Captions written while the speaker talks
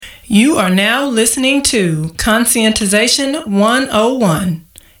You are now listening to Conscientization 101,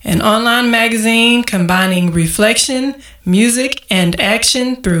 an online magazine combining reflection, music, and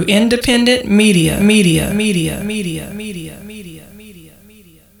action through independent media. I think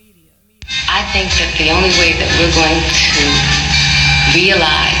that the only way that we're going to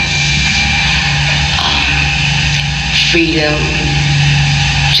realize freedom,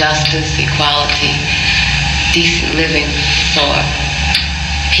 justice, equality, decent living for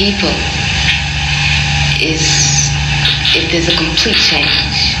people is if there's a complete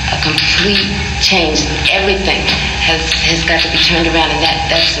change. Everything has got to be turned around, and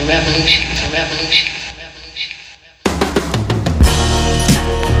that's a revolution. It's a revolution.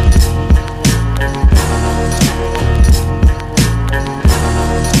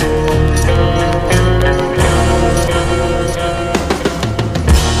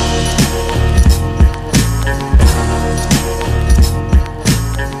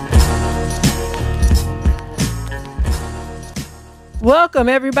 Welcome,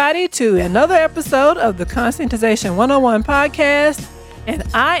 everybody, to another episode of the Conscientization 101 podcast. And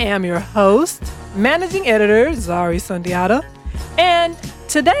I am your host, managing editor, Zari Sundiata. And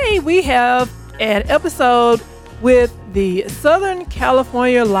today we have an episode with the Southern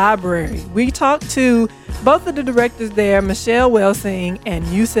California Library. We talked to both of the directors there, Michelle Welsing and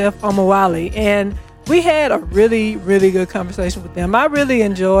Yusef Omowale. And we had a really, really good conversation with them. I really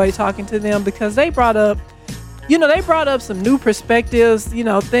enjoyed talking to them because they brought up some new perspectives,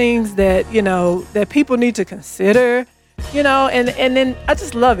 things that, that people need to consider, and then I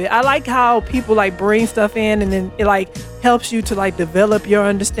just love it. I like how people bring stuff in and then it helps you to develop your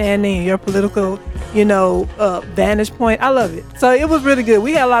understanding and your political, vantage point. I love it. So it was really good.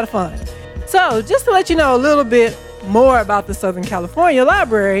 We had a lot of fun. So just to let you know a little bit more about the Southern California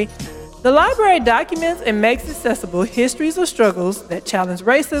Library, the library documents and makes accessible histories of struggles that challenge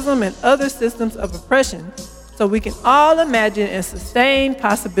racism and other systems of oppression, so we can all imagine and sustain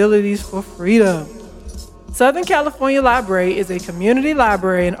possibilities for freedom. Southern California Library is a community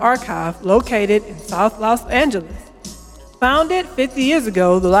library and archive located in South Los Angeles. Founded 50 years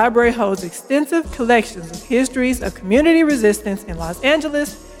ago, the library holds extensive collections of histories of community resistance in Los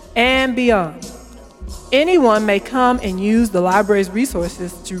Angeles and beyond. Anyone may come and use the library's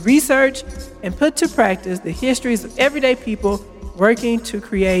resources to research and put to practice the histories of everyday people working to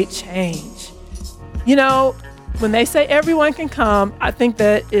create change. When they say everyone can come, I think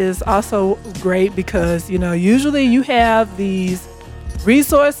that is also great because, usually you have these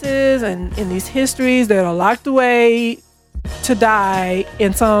resources and these histories that are locked away to die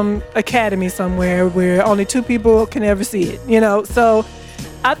in some academy somewhere where only two people can ever see it, So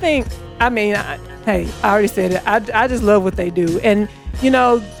I already said it. I just love what they do. And,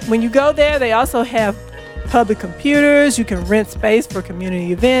 when you go there, they also have public computers. You can rent space for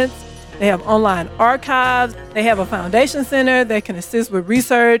community events. They have online archives. They have a foundation center that can assist with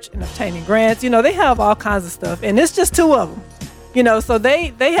research and obtaining grants. They have all kinds of stuff. And it's just two of them, so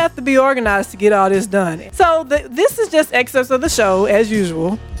they have to be organized to get all this done. So this is just excerpts of the show, as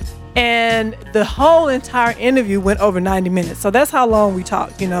usual. And the whole entire interview went over 90 minutes. So that's how long we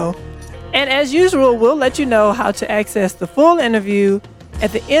talked, And as usual, we'll let you know how to access the full interview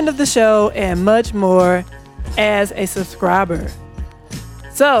at the end of the show and much more as a subscriber.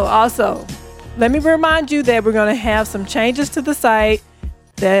 So also, let me remind you that we're going to have some changes to the site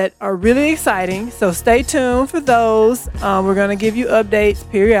that are really exciting. So stay tuned for those. We're going to give you updates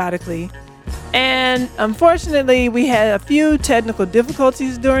periodically. And unfortunately, we had a few technical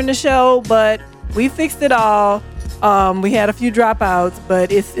difficulties during the show, but we fixed it all. We had a few dropouts,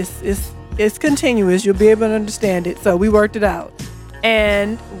 but it's continuous. You'll be able to understand it. So we worked it out.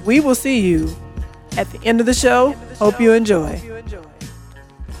 And we will see you at the end of the show. Hope you enjoy.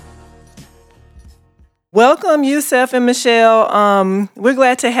 Welcome, Yusef and Michelle. We're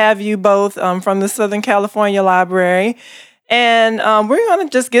glad to have you both from the Southern California Library. And we're going to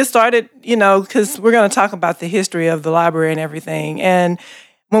just get started, because we're going to talk about the history of the library and everything. And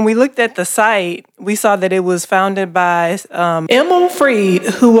when we looked at the site, we saw that it was founded by Emil Fried,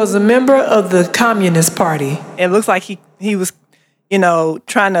 who was a member of the Communist Party. It looks like he was,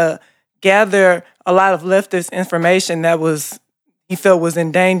 trying to gather a lot of leftist information that he felt was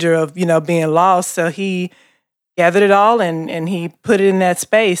in danger of, being lost. So he gathered it all and he put it in that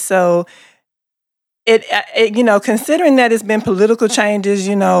space. So it considering that it's been political changes,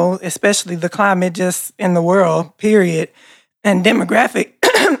 especially the climate just in the world, period, and demographic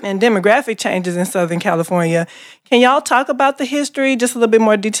changes in Southern California. Can y'all talk about the history, just a little bit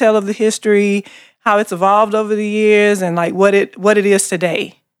more detail of the history, how it's evolved over the years and what it is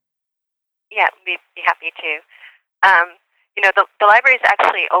today? Yeah, we'd be happy to. The library is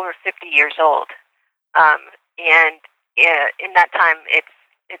actually over 50 years old, and in that time,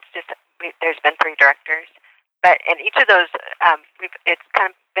 there's been 3 directors, but in each of those, it's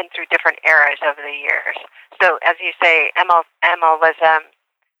kind of been through different eras over the years. So, as you say, Emil was a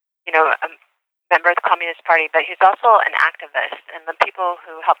member of the Communist Party, but he's also an activist, and the people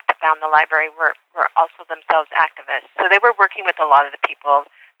who helped to found the library were also themselves activists. So they were working with a lot of the people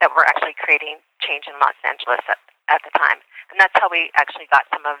that were actually creating change in Los Angeles at the time, and that's how we actually got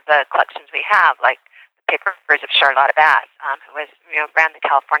some of the collections we have, like the papers of Charlotta Bass, who ran the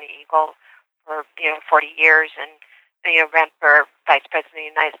California Eagle for 40 years, and ran for Vice President of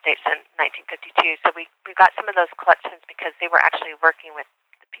the United States in 1952. So we got some of those collections because they were actually working with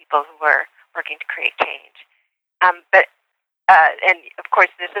the people who were working to create change. And of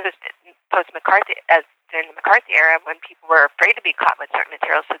course, this is post-McCarthy, as during the McCarthy era, when people were afraid to be caught with certain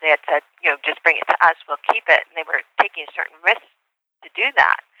materials, so they had said, just bring it to us, we'll keep it, and they were taking certain risks to do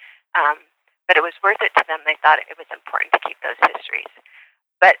that. But it was worth it to them. They thought it was important to keep those histories.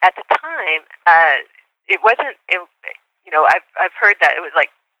 But at the time, it wasn't. I've heard that it was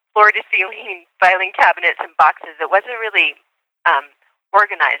like floor to ceiling filing cabinets and boxes. It wasn't really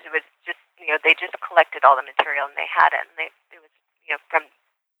organized. It was just they just collected all the material and they had it, and it was from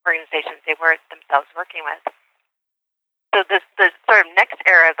organizations they were themselves working with. So the sort of next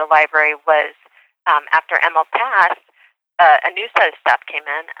era of the library was after Emil passed. A new set of staff came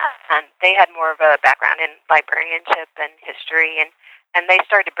in, and they had more of a background in librarianship and history, and they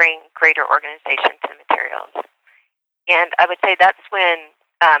started to bring greater organization to the materials. And I would say that's when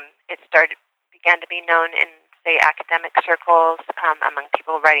it began to be known in, say, academic circles, among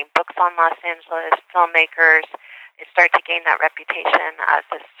people writing books on Los Angeles, filmmakers. It started to gain that reputation as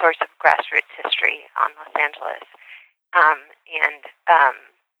a source of grassroots history on Los Angeles. And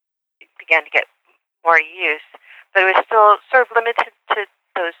it began to get more use. But it was still sort of limited to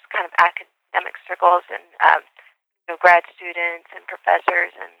those kind of academic circles and grad students and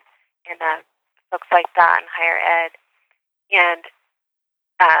professors and folks like that in higher ed. And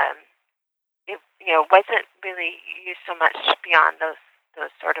it wasn't really used so much beyond those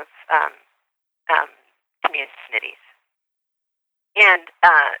sort of communities. And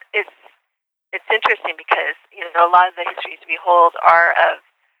it's interesting because a lot of the histories we hold are of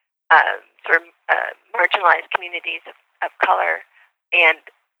marginalized communities of color,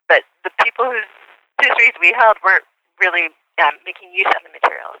 but the people whose histories we held weren't really making use of the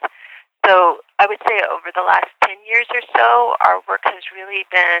materials. So I would say over the last 10 years or so, our work has really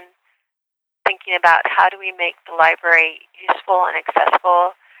been thinking about how do we make the library useful and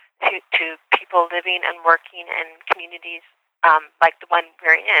accessible to people living and working in communities like the one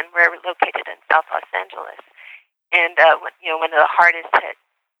we're in. We're located in South Los Angeles, and one of the hardest hit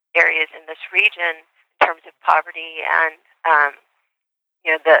areas in this region in terms of poverty and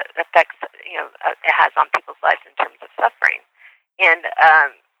the effects it has on people's lives in terms of suffering. And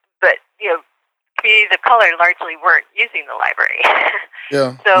but communities of color largely weren't using the library.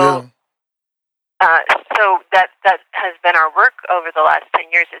 So that has been our work over the last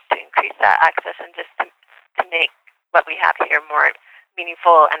 10 years, is to increase that access and just to make what we have here more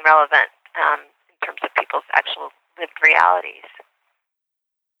meaningful and relevant in terms of people's actual lived realities.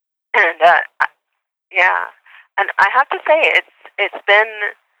 And and I have to say it's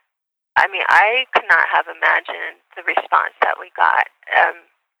been. I mean, I could not have imagined the response that we got.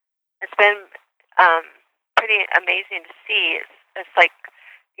 It's been pretty amazing to see. It's like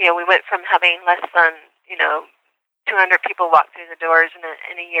we went from having less than 200 people walk through the doors in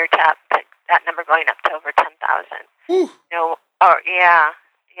a year to that number going up to over 10,000.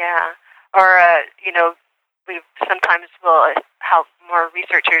 We sometimes will help more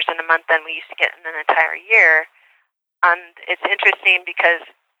researchers in a month than we used to get in an entire year. And it's interesting because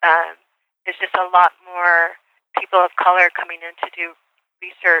there's just a lot more people of color coming in to do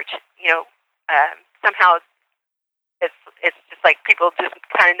research. Somehow it's just like people just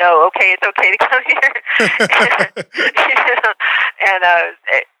kind of know, okay, it's okay to come here. And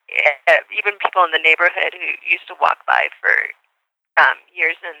even people in the neighborhood who used to walk by for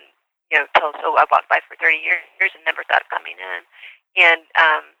years and I walked by for 30 years and never thought of coming in. And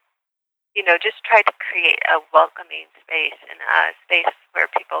just try to create a welcoming space and a space where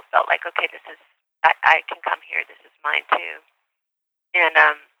people felt like, okay, this is, I can come here, this is mine too. And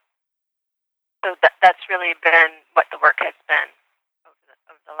so that's really been what the work has been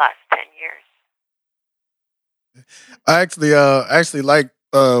over the last 10 years. I actually like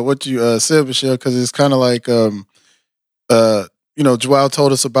what you said, Michelle, because it's kind of like, Joelle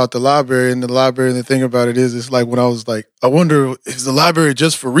told us about the library, and the thing about it is, it's like when I was like, I wonder, is the library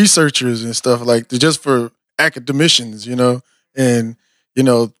just for researchers and stuff, like just for academicians, and you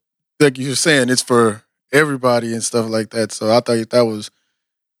know, like you were saying, it's for everybody and stuff like that. So I thought that was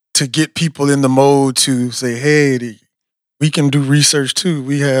to get people in the mode to say, hey, we can do research too.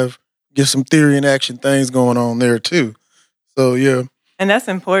 We get some theory and action things going on there too. So yeah. And that's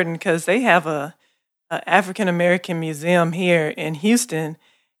important because they have a African American museum here in Houston,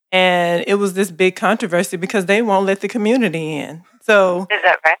 and it was this big controversy because they won't let the community in. So Is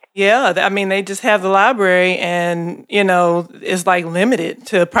that right? yeah, I mean, they just have the library, and it's like limited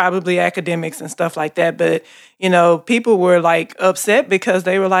to probably academics and stuff like that. But people were like upset because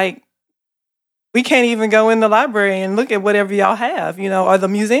they were like, we can't even go in the library and look at whatever y'all have, or the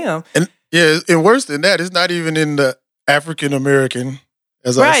museum. And yeah, and worse than that, it's not even in the African American,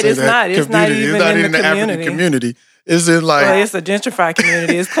 as I Right, say it's that not. It's not community. even It's not in in the the African community. community. It's in like Well, it's a gentrified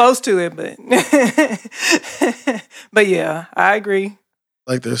community. It's close to it, but but yeah, I agree.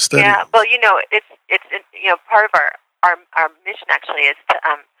 like the study. Yeah. Well, it's part of our mission actually is to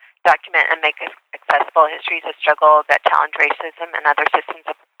document and make accessible histories of struggle that challenge racism and other systems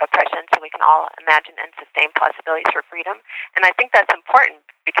of oppression, so we can all imagine and sustain possibilities for freedom. And I think that's important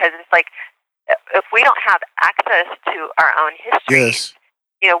because it's like if we don't have access to our own histories,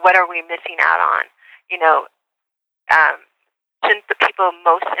 Yes. what are we missing out on? Shouldn't the people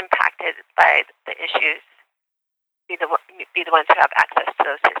most impacted by the issues be the ones who have access to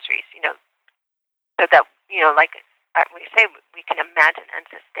those histories? So that like we say, we can imagine and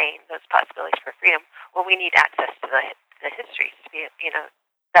sustain those possibilities for freedom. Well, we need access to the histories to be,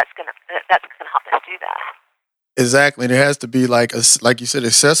 that's gonna help us do that. Exactly. And it has to be like you said,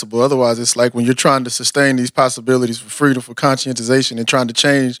 accessible. Otherwise, it's like when you're trying to sustain these possibilities for freedom, for conscientization, and trying to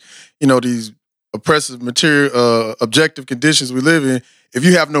change, these oppressive material, objective conditions we live in. If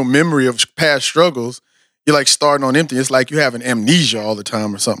you have no memory of past struggles, you're like starting on empty. It's like you have an amnesia all the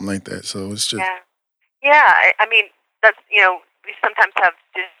time or something like that. So it's just Yeah. I mean, that's we sometimes have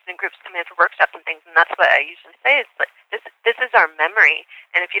student groups come in for workshops and things, and that's what I usually say is like this is our memory,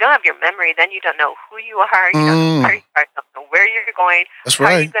 and if you don't have your memory, then you don't know who you are, you don't know where you are, you don't know where you're going. That's How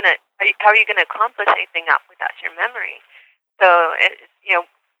right. are you gonna accomplish anything without your memory? So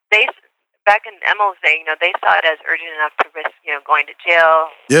they back in Emil's day, they saw it as urgent enough to risk going to jail,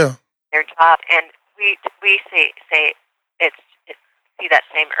 Yeah. their job, and we say it's see that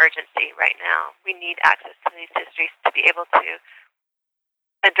same urgency right now. We need access to these histories to be able to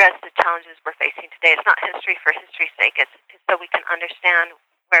address the challenges we're facing today. It's not history for history's sake. It's so we can understand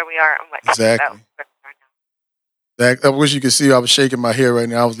where we are and what to do about Exactly. where we are now. I wish you could see I was shaking my head right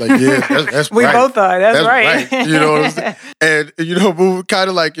now. I was like, yeah, that's We right. both are. That's right. You know what I'm saying? And, kind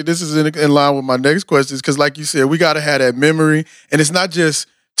of like this is in line with my next question, because like you said, we got to have that memory. And it's not just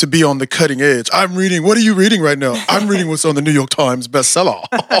to be on the cutting edge. I'm reading. What are you reading right now? I'm reading what's on the New York Times bestseller.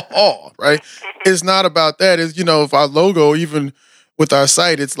 Right? It's not about that. It's, if our logo, even with our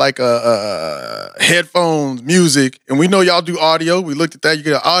site, it's like headphones, music. And we know y'all do audio. We looked at that. You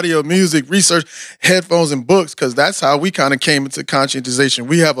get audio, music, research, headphones, and books, because that's how we kind of came into conscientization.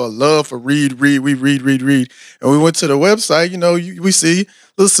 We have a love for read. We read. And we went to the website, we see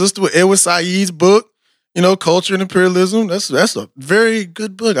little sister with Edward Said's book, Culture and Imperialism. That's a very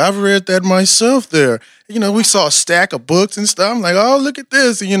good book. I've read that myself there. We saw a stack of books and stuff. I'm like, oh, look at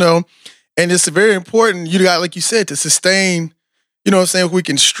this, and it's very important. You got, like you said, to sustain, what I'm saying? If we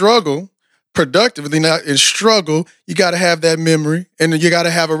can struggle productively, not in struggle, you got to have that memory, and you got to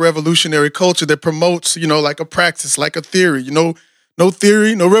have a revolutionary culture that promotes, like a practice, like a theory, no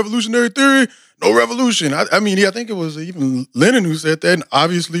theory, no revolutionary theory, no revolution. I think it was even Lenin who said that. And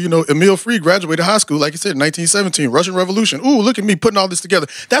obviously, Emil Fried graduated high school, like you said, in 1917, Russian Revolution. Ooh, look at me putting all this together.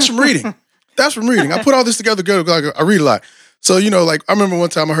 That's from reading. I put all this together. Like, I read a lot. So, like I remember one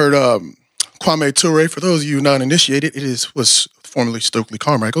time I heard Kwame Ture. For those of you not initiated, was formerly Stokely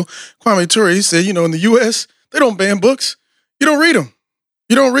Carmichael. Kwame Ture, he said, in the U.S., they don't ban books. You don't read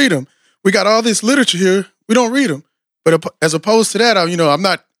them. We got all this literature here. We don't read them. But as opposed to that, I'm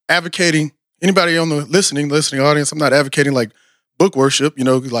not advocating, anybody on the listening audience, I'm not advocating like book worship,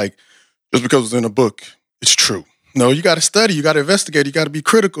 like just because it's in a book, it's true. No, you got to study, you got to investigate, you got to be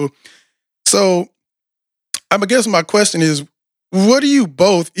critical. So I guess my question is, what do you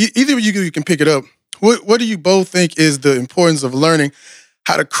both, either of you can pick it up, what do you both think is the importance of learning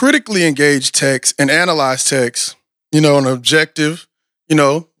how to critically engage text and analyze text, on an objective,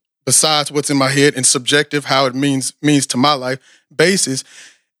 besides what's in my head, and subjective, how it means to my life basis?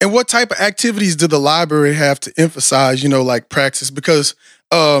 And what type of activities do the library have to emphasize, like praxis? Because,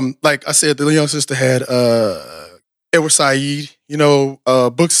 like I said, the young sister had Edward Said,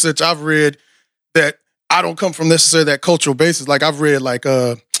 books that I've read that I don't come from necessarily that cultural basis. Like I've read like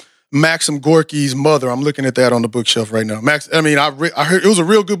Maxim Gorky's Mother. I'm looking at that on the bookshelf right now. I heard it was a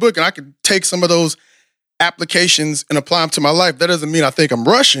real good book, and I could take some of those applications and apply them to my life. That doesn't mean I think I'm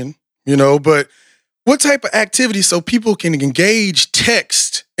Russian, but what type of activity so people can engage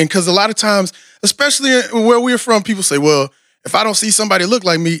text? And because a lot of times, especially where we're from, people say, well, if I don't see somebody look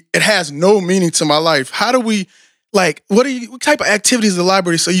like me, it has no meaning to my life. How do we, what type of activities in the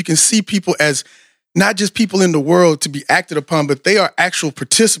library so you can see people as not just people in the world to be acted upon, but they are actual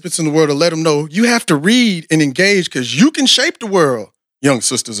participants in the world, to let them know you have to read and engage because you can shape the world, young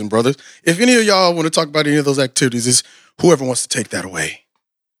sisters and brothers. If any of y'all want to talk about any of those activities, it's whoever wants to take that away.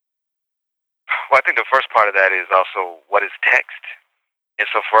 Well, I think the first part of that is also what is text. And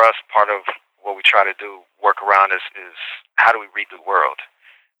so for us, part of what we try to do, work around is how do we read the world?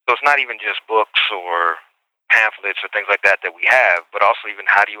 So it's not even just books or pamphlets or things like that we have, but also even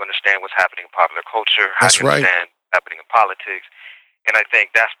how do you understand what's happening in popular culture? How do you understand what's happening in politics? And I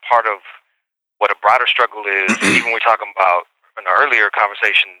think that's part of what a broader struggle is. Even we're talking about in our earlier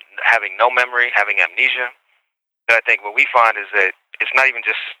conversation, having no memory, having amnesia. And I think what we find is that it's not even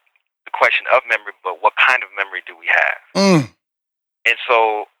just the question of memory, but what kind of memory do we have? And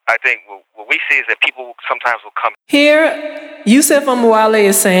so I think what we see is that people sometimes will come. Here, Yusef Omwale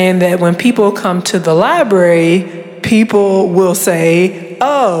is saying that when people come to the library, people will say,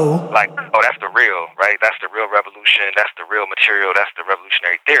 oh, that's the real, right? That's the real revolution. That's the real material. That's the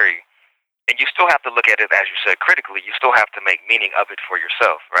revolutionary theory. And you still have to look at it, as you said, critically. You still have to make meaning of it for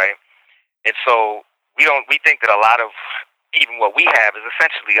yourself, right? And so we think that a lot of even what we have is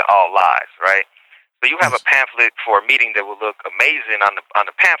essentially all lies, right? So you have a pamphlet for a meeting that will look amazing on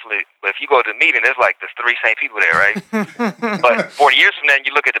the pamphlet, but if you go to the meeting, there's three same people there, right? But 40 years from then, you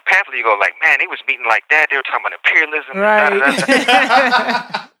look at the pamphlet, you go like, man, they was meeting like that. They were talking about imperialism, right?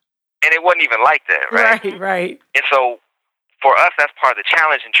 And it wasn't even like that, right? Right. And so for us, that's part of the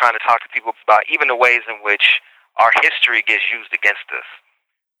challenge in trying to talk to people about even the ways in which our history gets used against us.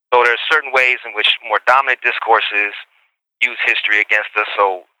 So there's certain ways in which more dominant discourses use history against us.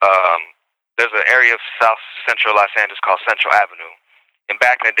 So there's an area of South Central Los Angeles called Central Avenue. And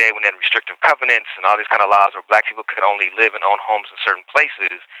back in the day when they had restrictive covenants and all these kind of laws where black people could only live and own homes in certain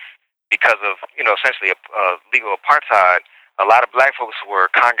places because of, essentially legal apartheid, a lot of black folks were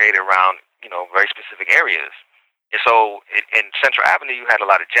congregated around, very specific areas. And so in Central Avenue, you had a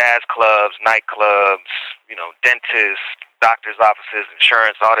lot of jazz clubs, nightclubs, dentists, doctors' offices,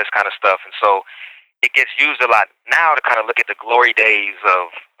 insurance, all this kind of stuff. And so it gets used a lot now to kind of look at the glory days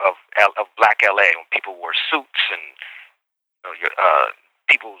of Black LA when people wore suits and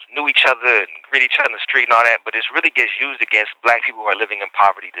people knew each other and greet each other in the street and all that. But it really gets used against black people who are living in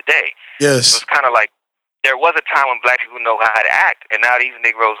poverty today. Yes, so it's kind of like there was a time when black people know how to act, and now these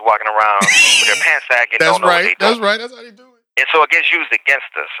Negroes walking around with their pants sagging. That's don't know right. What they do. That's right. That's how they do it. And so it gets used against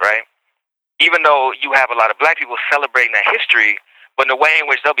us, right? Even though you have a lot of black people celebrating that history. But in the way in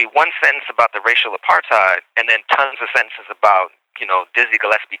which there'll be one sentence about the racial apartheid and then tons of sentences about, Dizzy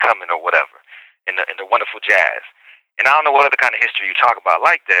Gillespie coming or whatever in the wonderful jazz. And I don't know what other kind of history you talk about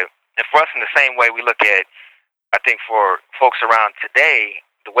like that. And for us in the same way we look at, I think for folks around today,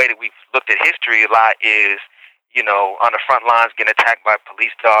 the way that we've looked at history a lot is, on the front lines getting attacked by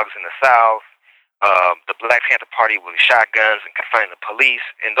police dogs in the South, the Black Panther Party with shotguns and confronting the police.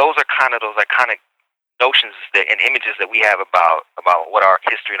 And those are kind of notions and images that we have about what our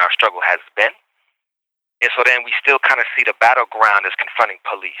history and our struggle has been. And so then we still kind of see the battleground as confronting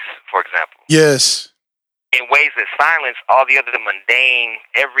police, for example. Yes. In ways that silence all the other mundane,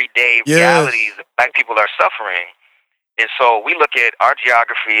 everyday realities that black people are suffering. And so we look at our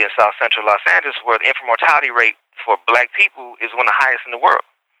geography in South Central Los Angeles where the infant mortality rate for black people is one of the highest in the world.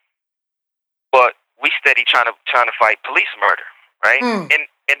 But we steady trying to fight police murder, right?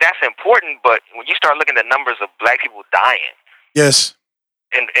 And that's important, but when you start looking at numbers of black people dying, yes,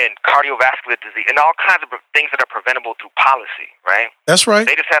 and cardiovascular disease, and all kinds of things that are preventable through policy, right? That's right.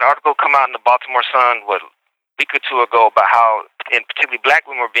 They just had an article come out in the Baltimore Sun a week or two ago about how, and particularly black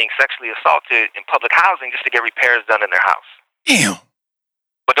women were being sexually assaulted in public housing just to get repairs done in their house. Damn.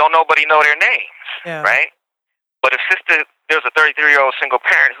 But don't nobody know their names, right? But there was a 33-year-old single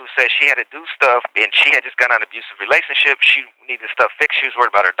parent who said she had to do stuff, and she had just gotten out of an abusive relationship. She needed stuff fixed. She was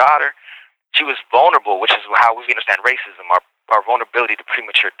worried about her daughter. She was vulnerable, which is how we understand racism, our vulnerability to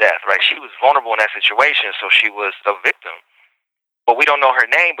premature death, right? She was vulnerable in that situation, so she was a victim. But we don't know her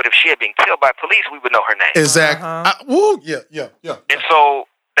name, but if she had been killed by police, we would know her name. Exactly. Yeah. And so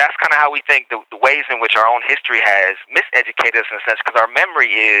that's kind of how we think the ways in which our own history has miseducated us in a sense, because our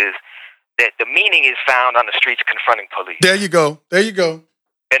memory is that the meaning is found on the streets confronting police. There you go.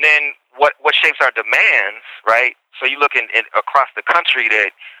 And then what shapes our demands, right? So you look in across the country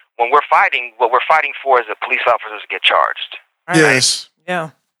that when we're fighting, what we're fighting for is that police officers get charged. Right. Yes.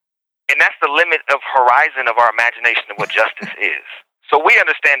 Yeah. And that's the limit of horizon of our imagination of what justice is. So we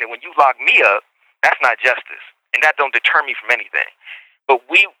understand that when you lock me up, that's not justice. And that don't deter me from anything. But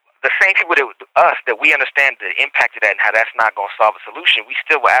the same people that we understand the impact of that and how that's not going to solve a solution, we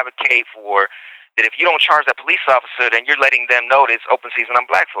still will advocate for that if you don't charge that police officer, then you're letting them know that it's open season on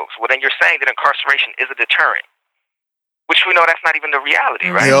black folks. Well, then you're saying that incarceration is a deterrent, which we know that's not even the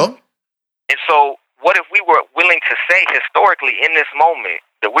reality, right? Yep. And so what if we were willing to say historically in this moment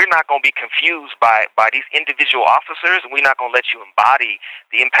that we're not going to be confused by these individual officers, and we're not going to let you embody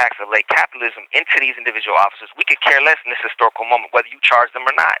the impacts of late capitalism into these individual officers. We could care less in this historical moment whether you charge them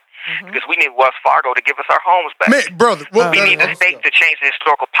or not, because we need Wells Fargo to give us our homes back. Man, brother, We need the state to change the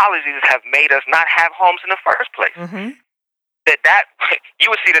historical policies that have made us not have homes in the first place. That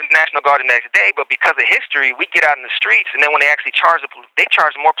you would see the National Guard the next day, but because of history, we get out in the streets, and then when they actually they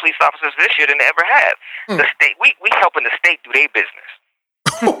charge more police officers this year than they ever have. The state, we helping the state do their business,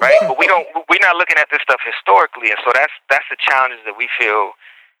 right? But we're not looking at this stuff historically, and so that's the challenges that we feel.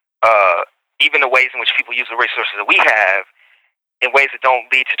 Even the ways in which people use the resources that we have in ways that don't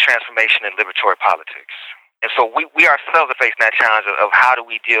lead to transformation and liberatory politics. And so we ourselves are facing that challenge of how do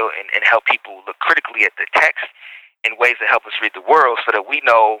we deal and help people look critically at the text in ways that help us read the world so that we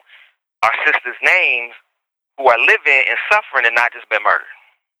know our sisters' names who are living and suffering and not just been murdered.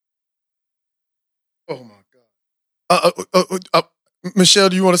 Oh, my God. Michelle,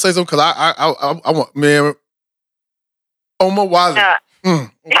 do you want to say something? Because I want, man, Omar Wiley.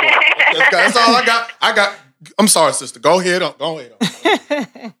 That's all I got. I'm sorry, sister. Go ahead. No,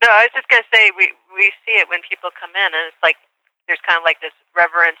 I was just going to say, we see it when people come in, and it's like, there's kind of like this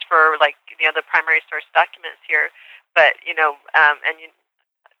reverence for, like, the primary source documents here. But, and you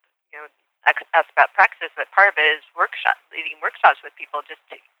ask about praxis, but part of it is leading workshops with people just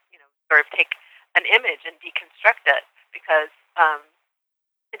to, sort of take an image and deconstruct it, because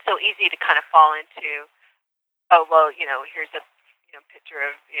it's so easy to kind of fall into, oh, well, here's a, picture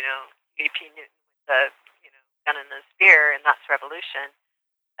of, E.P. Newton with the, gun and the spear, and that's revolution.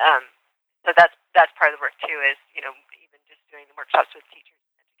 So that's part of the work, too, is, even just doing the workshops with teachers,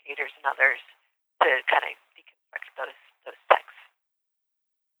 educators, and others to kind of those texts.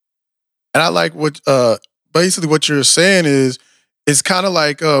 And I like what basically what you're saying is it's kind of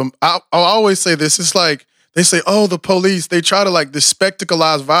like I'll always say this. It's like they say, oh, the police, they try to like this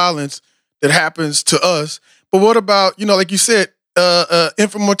spectacleize violence that happens to us. But what about, like you said,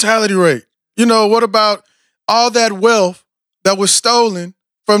 infant mortality rate? What about all that wealth that was stolen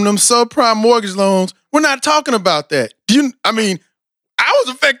from them subprime mortgage loans? We're not talking about that. I was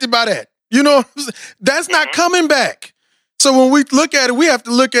affected by that. That's not coming back. So when we look at it, we have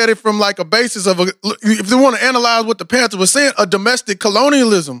to look at it from like a basis of if they want to analyze what the Panther was saying, a domestic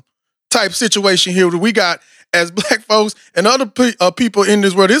colonialism type situation here that we got as black folks and other people in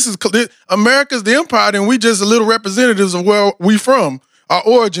this world. America's the empire, and we just a little representatives of where we from, our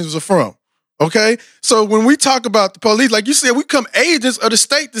origins are from. Okay? So when we talk about the police, like you said, we become agents of the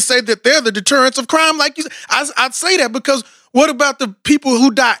state to say that they're the deterrents of crime. Like you said, I'd say that because what about the people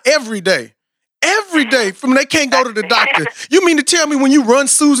who die every day? Every day from they can't go to the doctor. You mean to tell me when you run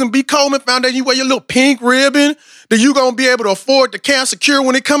Susan B. Komen Foundation, you wear your little pink ribbon, that you going to be able to afford the cancer cure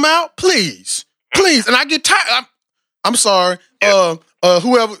when it come out? Please. And I get tired. I'm sorry.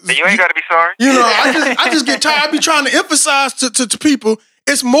 Whoever. You ain't got to be sorry. I just get tired. I be trying to emphasize to people,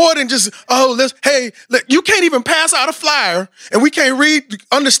 it's more than just, you can't even pass out a flyer and we can't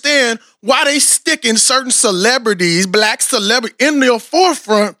understand why they sticking certain celebrities, black celebrities, in their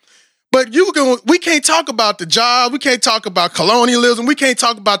forefront. But we can't talk about the job. We can't talk about colonialism. We can't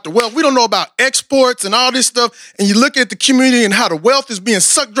talk about the wealth. We don't know about exports and all this stuff. And you look at the community and how the wealth is being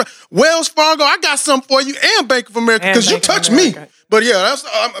sucked dry. Wells Fargo, I got something for you, and Bank of America, because you touched me. But yeah,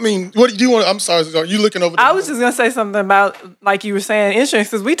 what do you want? I'm sorry, are you looking over there? I was just going to say something about, like you were saying, insurance,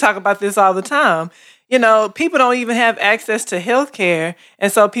 because we talk about this all the time. People don't even have access to health care. And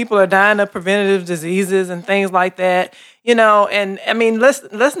so people are dying of preventative diseases and things like that. And I mean,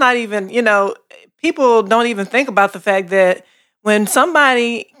 let's not even, people don't even think about the fact that when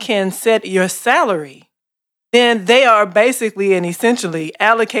somebody can set your salary, then they are basically and essentially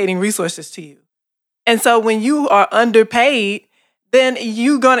allocating resources to you. And so when you are underpaid, then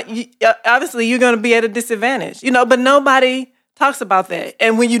obviously you're going to be at a disadvantage, but nobody talks about that.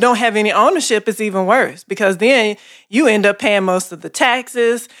 And when you don't have any ownership, it's even worse because then you end up paying most of the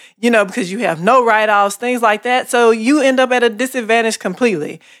taxes, because you have no write-offs, things like that. So you end up at a disadvantage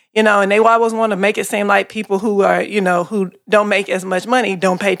completely, and they always want to make it seem like people who are, who don't make as much money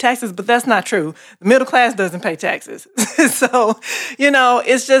don't pay taxes, but that's not true. The middle class doesn't pay taxes. So,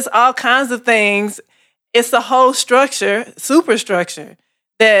 it's just all kinds of things. It's the whole structure, superstructure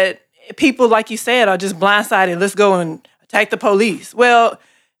that people, like you said, are just blindsided. Let's go and attack the police. Well,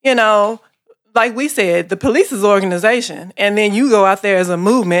 like we said, the police is an organization, and then you go out there as a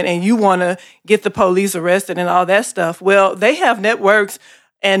movement and you want to get the police arrested and all that stuff. Well, they have networks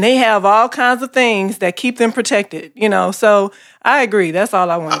and they have all kinds of things that keep them protected, So I agree. That's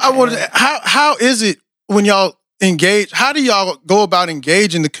all I want to say. How is it when y'all engage? How do y'all go about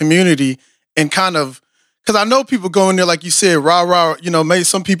engaging the community and kind of, because I know people go in there, like you said, rah, maybe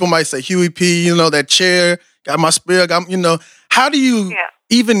some people might say Huey P., that chair, got my spear, how do you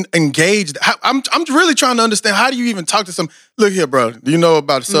even engage? I'm really trying to understand, how do you even talk to some, look here, bro, do you know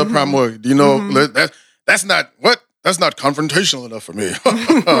about subprime mortgage? Do you know, that's not confrontational enough for me.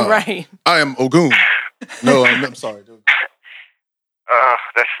 Right. I am Ogun. No, I'm sorry, dude.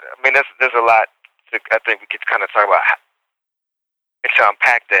 There's a lot I think we could kind of talk about and to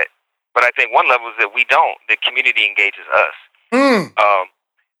unpack that. But I think one level is that we don't. The community engages us.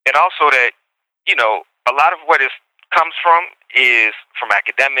 And also that, a lot of what it comes from is from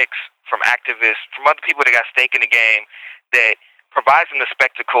academics, from activists, from other people that got stake in the game that provides them the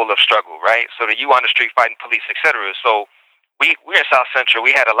spectacle of struggle, right? So that you on the street fighting police, etc. So we're in South Central.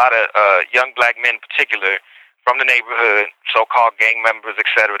 We had a lot of young black men in particular from the neighborhood, so-called gang members,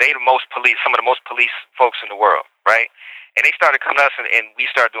 etc. They some of the most police folks in the world, right? And they started coming to us, and we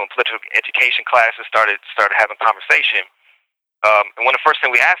started doing political education classes, started having conversation. And one of the first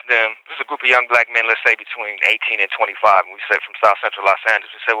things we asked them, this is a group of young black men, let's say between 18 and 25, and we said from South Central Los Angeles,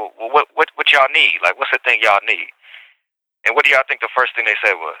 we said, well, what y'all need? Like, what's the thing y'all need? And what do y'all think the first thing they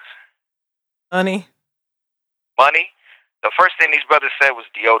said was? Money. Money? The first thing these brothers said was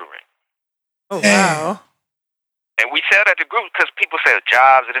deodorant. Oh, wow. And we said that to group because people said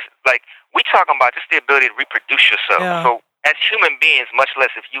jobs. And like, we talking about just the ability to reproduce yourself. Yeah. So as human beings, much less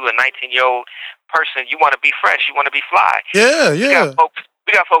if you a 19-year-old person, you want to be fresh, you want to be fly. Yeah.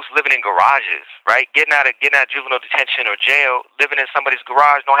 We got folks living in garages, right? Getting out of juvenile detention or jail, living in somebody's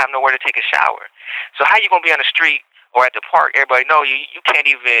garage, don't have nowhere to take a shower. So how you gonna be on the street or at the park? Everybody know you can't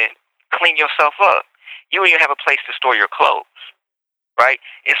even clean yourself up. You don't even have a place to store your clothes. Right?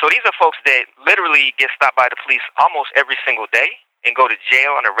 And so these are folks that literally get stopped by the police almost every single day and go to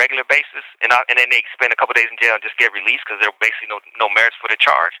jail on a regular basis, and then they spend a couple days in jail and just get released because there are basically no merits for the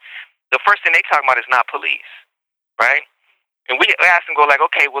charge. The first thing they talk about is not police, right? And we ask them, go like,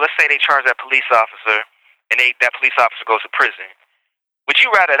 okay, well, let's say they charge that police officer and that police officer goes to prison. Would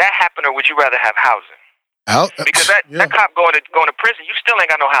you rather that happen or would you rather have housing? Because that cop going to prison, you still ain't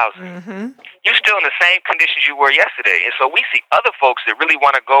got no housing. Mm-hmm. You're still in the same conditions you were yesterday. And so we see other folks that really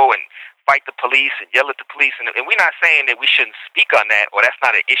want to go and fight the police and yell at the police. And we're not saying that we shouldn't speak on that or that's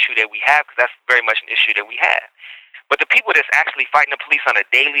not an issue that we have, because that's very much an issue that we have. But the people that's actually fighting the police on a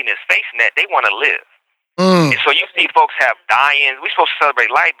daily and is facing that, they want to live. And so you see folks have die-ins. We're supposed to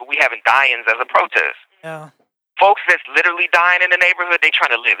celebrate life, but we having die-ins as a protest. Yeah. Folks that's literally dying in the neighborhood, they trying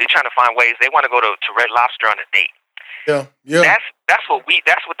to live. They trying to find ways. They want to go to Red Lobster on a date. Yeah. That's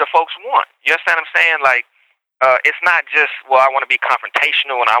what the folks want. You understand what I'm saying? Like, it's not just, well, I want to be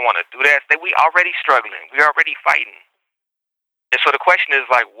confrontational and I want to do that. We already struggling. We already fighting. And so the question is,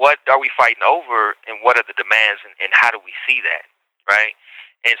 like, what are we fighting over and what are the demands and how do we see that, right?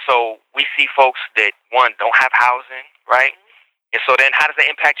 And so we see folks that, one, don't have housing, right? And so then how does that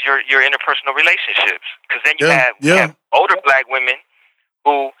impact your interpersonal relationships? Because then you have older black women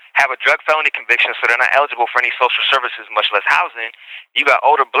who have a drug felony conviction, so they're not eligible for any social services, much less housing. You got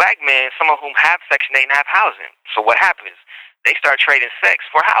older black men, some of whom have Section 8 and have housing. So what happens? They start trading sex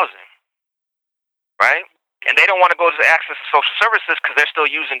for housing, right? And they don't want to go to access to social services because they're still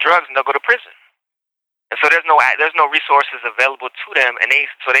using drugs and they'll go to prison. And so there's no resources available to them, and they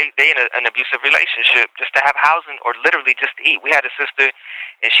in an abusive relationship just to have housing or literally just to eat. We had a sister,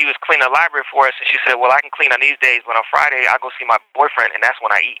 and she was cleaning a library for us, and she said, well, I can clean on these days, but on Friday I go see my boyfriend, and that's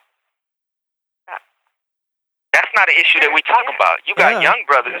when I eat. That's not an issue that we talk about. You got young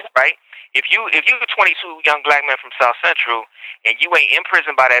brothers, right? If you're 22 young black men from South Central, and you ain't in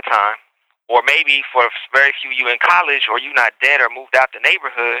prison by that time, or maybe for very few you in college, or you not dead or moved out the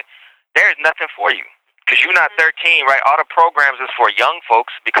neighborhood, there's nothing for you. Because you're not 13, right? All the programs is for young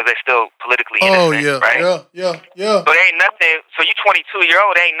folks because they're still politically innocent, right? Yeah. So there ain't nothing. So you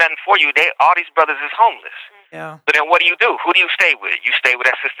 22-year-old, there ain't nothing for you. All these brothers is homeless. Yeah. So then what do? Who do you stay with? You stay with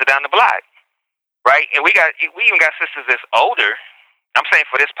that sister down the block, right? And we even got sisters that's older. I'm saying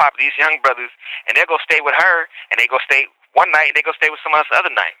for this pop, these young brothers, and they'll go stay with her, and they go stay one night, and they go stay with someone else the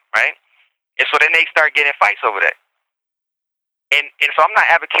other night, right? And so then they start getting fights over that. And so I'm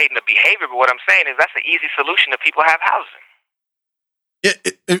not advocating the behavior, but what I'm saying is that's an easy solution to people have housing.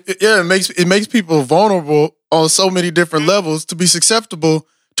 It makes people vulnerable on so many different levels to be susceptible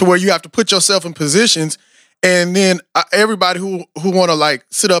to where you have to put yourself in positions. And then everybody who want to like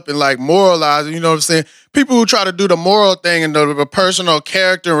sit up and like moralize, you know what I'm saying? People who try to do the moral thing and the personal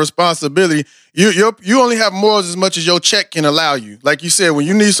character and responsibility, you only have morals as much as your check can allow you. Like you said, when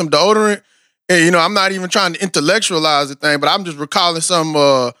you need some deodorant, and I'm not even trying to intellectualize the thing, but I'm just recalling some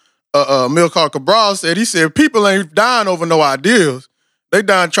Amilcar Cabral said. He said people ain't dying over no ideals; they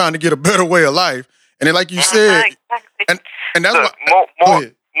dying trying to get a better way of life. And then, like you said, and that's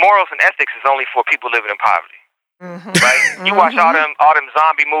what. Morals and ethics is only for people living in poverty, right? You watch all them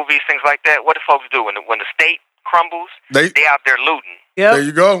zombie movies, things like that. What do folks do when the state crumbles? They out there looting. Yep. There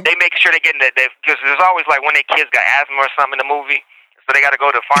you go. They make sure they getting that because there's always like when their kids got asthma or something in the movie, so they got to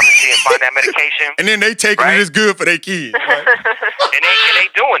go to the pharmacy and find that medication. And then they take it as good for their kids, right? and they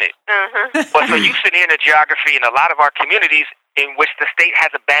doing it. But so you sit in a geography in a lot of our communities in which the state has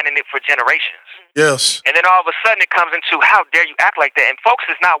abandoned it for generations. Yes. And then all of a sudden it comes into how dare you act like that? And folks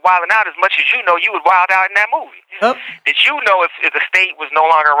is not wilding out as much as you know you would wild out in that movie. Yep. Did you know if the state was no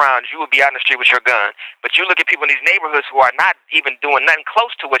longer around, you would be out in the street with your gun? But you look at people in these neighborhoods who are not even doing nothing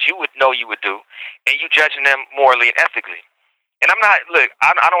close to what you would know you would do, and you judging them morally and ethically. And I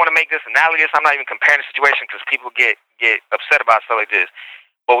don't want to make this analogous. I'm not even comparing the situation because people get upset about stuff like this.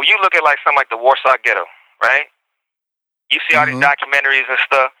 But when you look at like something like the Warsaw Ghetto, right? You see all these documentaries and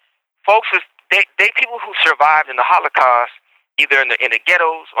stuff. Folks, they people who survived in the Holocaust, either in the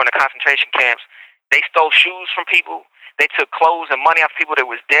ghettos or in the concentration camps. They stole shoes from people. They took clothes and money off people that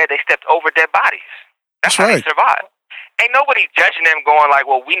was dead. They stepped over dead bodies. That's how they survived. Ain't nobody judging them going like,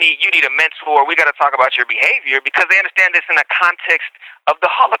 well, you need a mentor. We got to talk about your behavior because they understand this in the context of the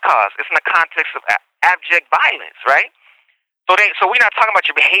Holocaust. It's in the context of abject violence, right? So we're not talking about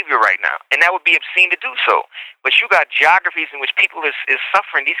your behavior right now, and that would be obscene to do so. But you got geographies in which people is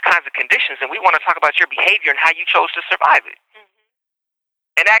suffering these kinds of conditions, and we want to talk about your behavior and how you chose to survive it.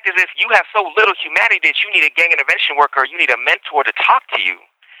 And act as if you have so little humanity that you need a gang intervention worker or you need a mentor to talk to you.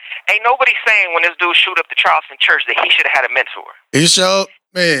 Ain't nobody saying when this dude shoot up the Charleston church that he should have had a mentor. He showed,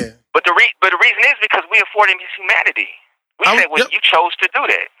 man. But the reason is because we afford him his humanity. We said, well, you chose to do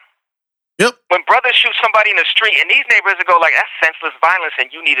that. Yep. When brothers shoot somebody in the street, in these neighborhoods go like, that's senseless violence,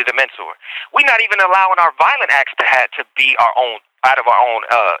 and you needed a mentor. We're not even allowing our violent acts to be our own, out of our own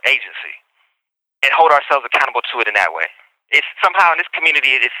agency, and hold ourselves accountable to it in that way. It's somehow in this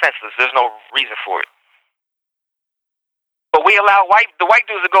community, it's senseless. There's no reason for it. But we allow the white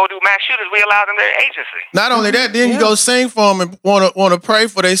dudes to go do mass shooters. We allow them their agency. Not only that, then you go sing for them and want to pray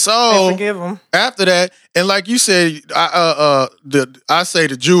for their soul. And forgive them. After that, and like you said, I say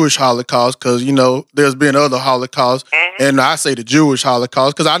the Jewish Holocaust because there's been other Holocausts, and I say the Jewish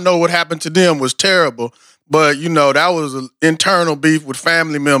Holocaust because I know what happened to them was terrible. But that was an internal beef with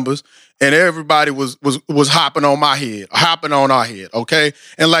family members. And everybody was hopping on my head, hopping on our head, okay?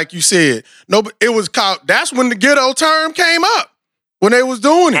 And like you said, it was called, that's when the ghetto term came up, when they was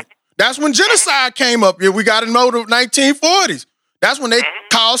doing it. That's when genocide came up. Yeah, we got in the 1940s. That's when they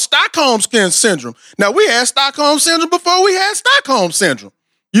called Stockholm Syndrome. Now, we had Stockholm Syndrome before we had Stockholm Syndrome.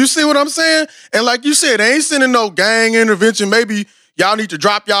 You see what I'm saying? And like you said, they ain't sending no gang intervention. Maybe y'all need to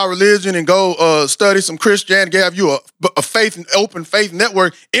drop y'all religion and go study some Christianity, have you a faith, open faith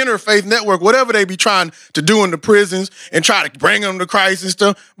network, interfaith network, whatever they be trying to do in the prisons and try to bring them to Christ and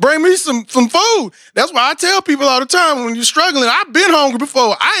stuff. Bring me some food. That's why I tell people all the time when you're struggling, I've been hungry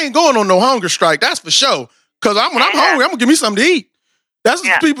before. I ain't going on no hunger strike. That's for sure. Because when I'm hungry, I'm going to give me something to eat. That's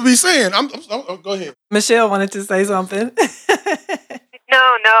what people be saying. Go ahead. Michelle wanted to say something.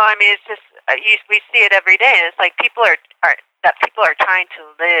 No. I mean, it's just, we see it every day. And it's like people are trying to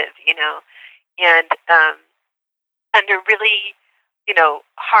live, and under really,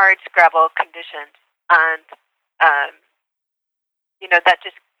 hard scrabble conditions, and that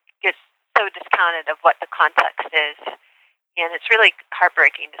just gets so discounted of what the context is, and it's really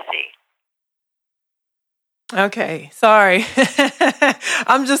heartbreaking to see. Okay, sorry.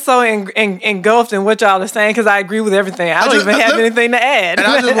 I'm just so engulfed in what y'all are saying because I agree with everything. I don't even have anything to add. And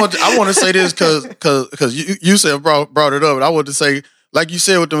I want to say this because you said brought it up, and I want to say, like you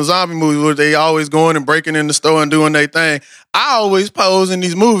said with the zombie movies, where they always going and breaking in the store and doing their thing. I always pose in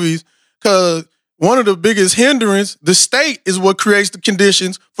these movies because one of the biggest hindrance, the state is what creates the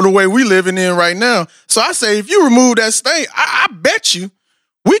conditions for the way we living in right now. So I say, if you remove that state, I bet you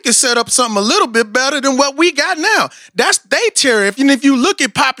we can set up something a little bit better than what we got now. That's they terror. If you look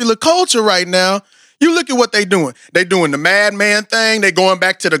at popular culture right now, you look at what they doing. They doing the madman thing. They going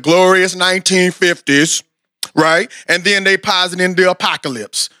back to the glorious 1950s, right? And then they positing the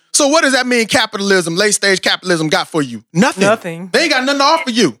apocalypse. So what does that mean capitalism, late stage capitalism got for you? Nothing. They ain't got nothing to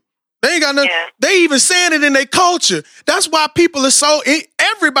offer you. They ain't got nothing. Yeah. They even saying it in their culture. That's why people are so,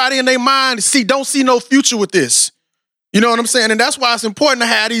 everybody in their mind don't see no future with this. You know what I'm saying? And that's why it's important to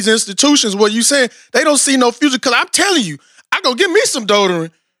have these institutions where you saying they don't see no future. Because I'm telling you, I go get me some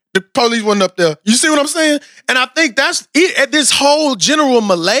deodorant. The police wasn't up there. You see what I'm saying? And I think that's it, at this whole general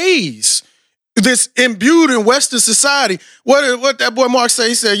malaise, this imbued in Western society. What that boy Mark say?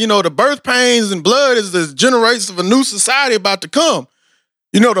 He said, the birth pains and blood is the generations of a new society about to come.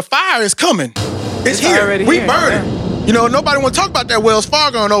 The fire is coming. It's here. We burning. Yeah. Nobody want to talk about that Wells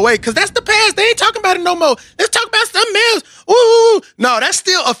Fargo in 08 because that's the past. They ain't talking about it no more. Let's talk about something else. Ooh. No, that's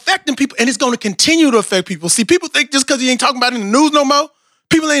still affecting people, and it's going to continue to affect people. See, people think just because you ain't talking about it in the news no more,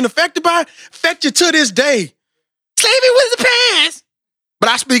 people ain't affected by it. Affect you to this day. Slavery was the past. But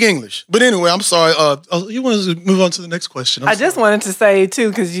I speak English. But anyway, I'm sorry. You wanted to move on to the next question. I just wanted to say, too,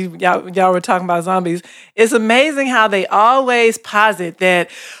 because y'all were talking about zombies. It's amazing how they always posit that,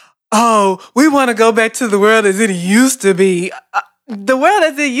 we want to go back to the world as it used to be. The world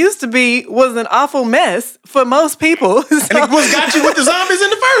as it used to be was an awful mess for most people. So, and it was got you with the zombies in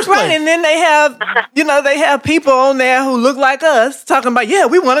the first place. Right, and then they have people on there who look like us talking about,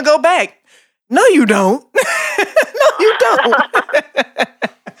 we want to go back. No, you don't. No, you don't.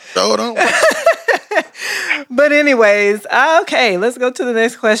 No, don't. But anyways, okay, let's go to the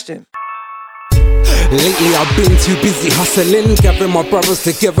next question. Lately I've been too busy hustling, gathering my brothers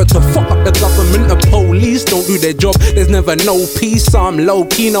together to fuck up the government. The police don't do their job, there's never no peace. So I'm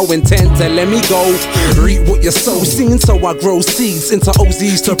low-key, no intent to let me go. Reap what you sow, seen, so I grow seeds into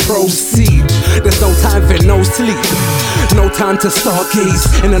OZs to proceed. There's no time for no sleep, no time to stargaze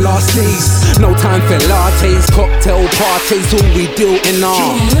in the last days. No time for lattes, cocktail parties, all we do in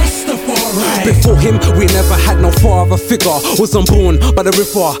our Before him, we never had no father figure. Wasn't born by the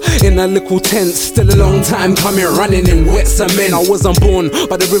river in a little tent. Still a long time coming, running in wet cement. I wasn't born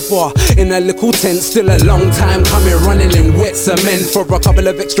by the river in a little tent. Still a long time coming, running in wet cement. For a couple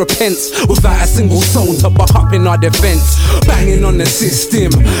of extra pence, without a single soul to buck up in our defense. Banging on the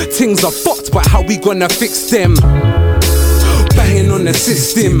system, things are fucked, but how we gonna fix them? Banging on the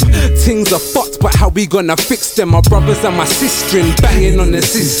system, things are fucked, but how we gonna fix them? My brothers and my sister, banging on the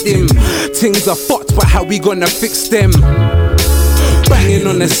system, things are fucked, but how we gonna fix them? Banging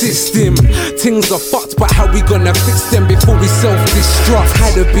on the system, things are fucked, but how we gonna fix them before we self-destruct?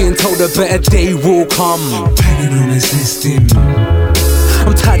 Tired of being told a better day will come. Banging on the system,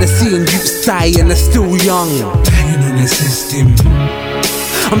 I'm tired of seeing youths die and they're still young. Banging on the system,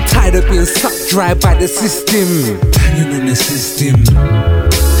 I'm tired of being sucked dry by the system. Banging on the system,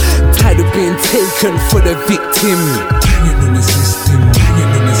 tired of being taken for the victim. Banging on the system,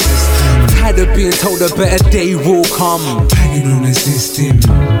 banging on the system. Tired of being told a better day will come. Banging on the system,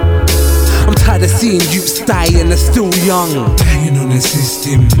 I'm tired of seeing youths die and they're still young. Banging on the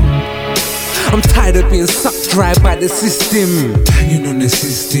system, I'm tired of being sucked dry by the system. Banging on the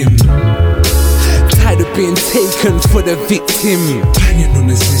system, tired of being taken for the victim. Banging on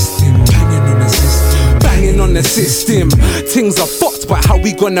the system, banging on the system. Banging on the system, things are fucked, but how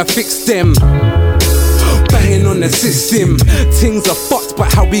we gonna fix them? Banging on the system, things are fucked,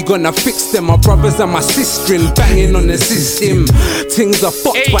 but how we gonna fix them? My brothers and my sister, banging on the system, things are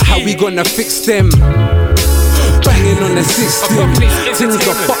fucked, but how we gonna fix them? Banging on the system, things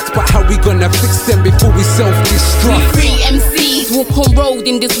are fucked, but how we gonna fix them before we self-destruct? We free MCs walk on road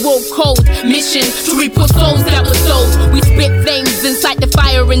in this world code. Mission to reap souls that were sold. We spit flames inside the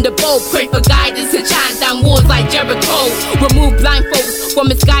fire in the bowl. Pray for guidance and chant down walls like Jericho. Remove blindfolds from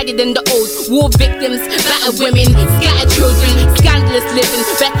misguided and the old. War victims, battered women, scattered children, scandalous living,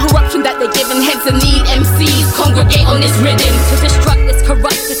 that corruption that they're giving. Hence the need MCs congregate on this rhythm to destruct this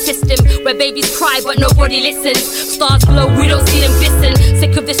corrupted system where babies cry but nobody listens. Stars glow, we don't see them glisten.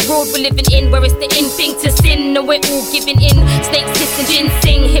 Sick of this world we're living in, where it's the in thing to sin, and we're all giving in. Snakes hissing,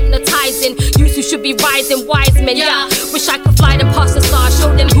 ginseng, hypnotizing. Youths who should be rising, wise men, yeah. Wish I could fly them past the stars,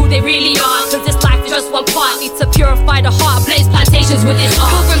 show them who they really are. Cause this life is just one part, need to purify the heart. Blaze plantations with this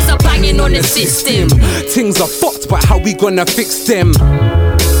art. Pilgrims are banging on the system. Things are fucked, but how we gonna fix them?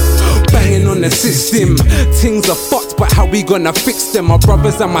 Banging on the system, things are fucked, but how we gonna fix them? My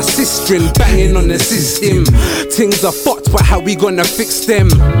brothers and my sister, banging on the system, things are fucked, but how we gonna fix them?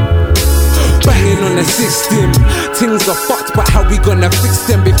 banging on the system. Things are fucked, but how we gonna fix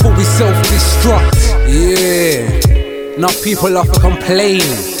them before we self-destruct? Yeah, enough people often complain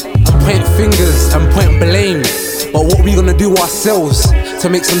and point fingers and point blame. But what we gonna do ourselves to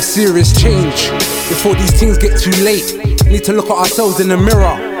make some serious change before these things get too late? We need to look at ourselves in the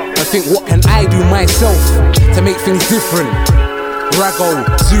mirror and think, what can I do myself to make things different? Rago,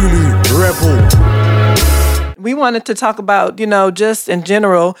 Zulu, Rebel. We wanted to talk about, just in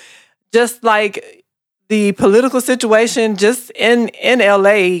general, just like the political situation just in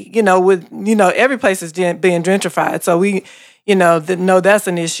LA, with, every place is being gentrified. So we, know that's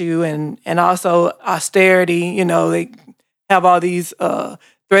an issue, and also austerity, they have all these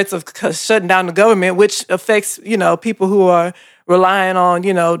threats of shutting down the government, which affects, people who are relying on,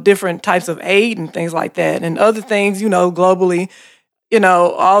 different types of aid and things like that, and other things, globally,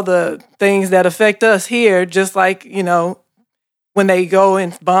 all the things that affect us here, just like, when they go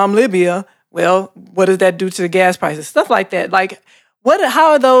and bomb Libya, well, what does that do to the gas prices? Stuff like that. Like,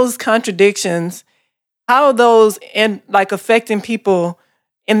 how are those contradictions, how are those affecting people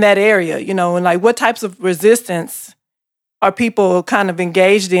in that area, and like what types of resistance are people kind of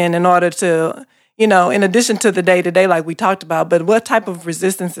engaged in order to, in addition to the day-to-day like we talked about, but what type of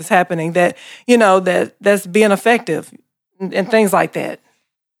resistance is happening that, that's being effective and things like that?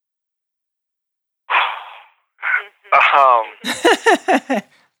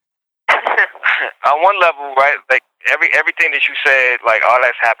 On one level, right, like everything that you said, like all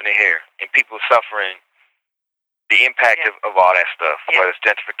that's happening here, and people suffering the impact of all that stuff, whether it's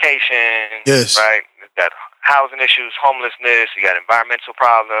gentrification, yes, right? You got housing issues, homelessness, you got environmental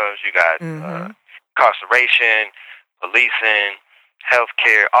problems, you got incarceration, policing,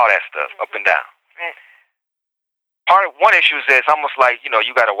 healthcare, all that stuff, up and down. Right. One issue is that it's almost like, you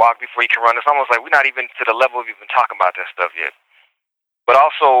got to walk before you can run. It's almost like we're not even to the level of even talking about that stuff yet. But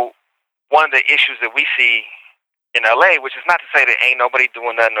also, one of the issues that we see in LA, which is not to say that ain't nobody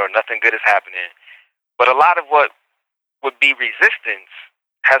doing nothing or nothing good is happening, but a lot of what would be resistance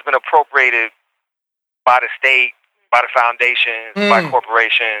has been appropriated by the state, by the foundations, by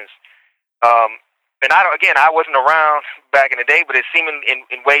corporations. And I wasn't around back in the day, but it seemed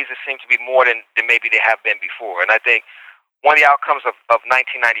in ways it seemed to be more than maybe they have been before. And I think one of the outcomes of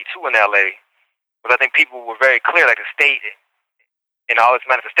 1992 in LA was I think people were very clear, like the state in all its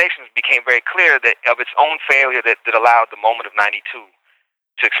manifestations became very clear that of its own failure that allowed the moment of 92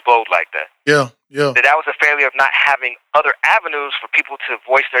 to explode like that. Yeah. That was a failure of not having other avenues for people to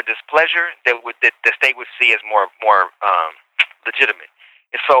voice their displeasure that the state would see as more legitimate.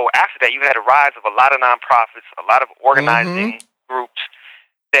 And so after that, you had a rise of a lot of nonprofits, a lot of organizing groups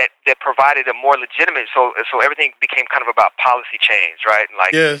that provided a more legitimate. So everything became kind of about policy change, right? And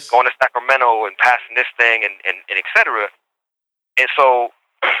like going to Sacramento and passing this thing and et cetera. And so,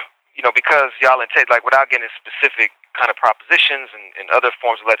 because y'all intend, like without getting specific kind of propositions and other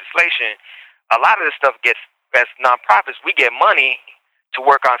forms of legislation, a lot of this stuff gets, as nonprofits, we get money to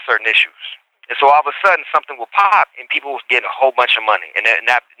work on certain issues. And so all of a sudden something will pop and people will get a whole bunch of money. And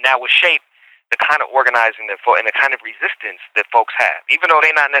that will shape the kind of organizing and the kind of resistance that folks have. Even though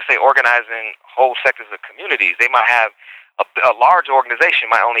they're not necessarily organizing whole sectors of communities, they might have a large organization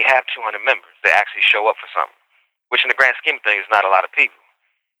might only have 200 members that actually show up for something, which in the grand scheme of things is not a lot of people.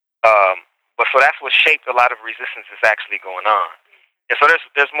 But so that's what shaped a lot of resistance that's actually going on. And so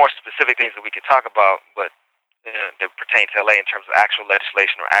there's more specific things that we could talk about, but that pertain to LA in terms of actual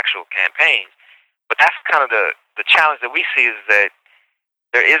legislation or actual campaigns. But that's kind of the challenge that we see is that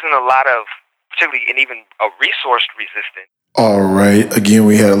there isn't a lot of, particularly in even a resourced resistance. All right. Again,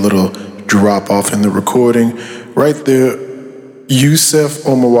 we had a little drop off in the recording. Right there, Yusef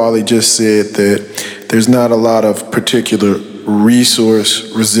Omowale just said that there's not a lot of particular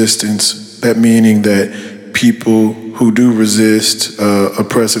resource resistance. That meaning that people who do resist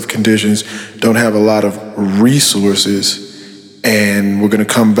oppressive conditions don't have a lot of resources. And we're going to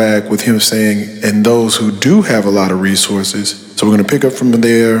come back with him saying, and those who do have a lot of resources. So we're going to pick up from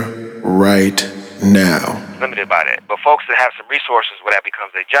there right now. Limited by that. But folks that have some resources where that becomes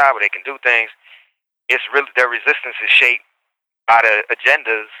their job, where they can do things, it's really their resistance is shaped by the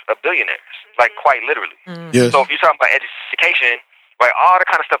agendas of billionaires, like quite literally. Yes. So if you're talking about education, right, all the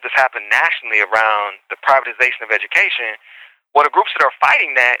kind of stuff that's happened nationally around the privatization of education, well, the groups that are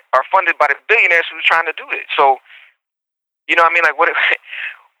fighting that are funded by the billionaires who are trying to do it. So, you know what I mean? Like, what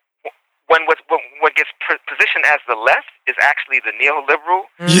gets positioned as the left is actually the neoliberal,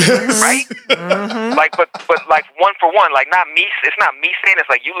 right? Like, but like one for one, like not me. It's not me saying it's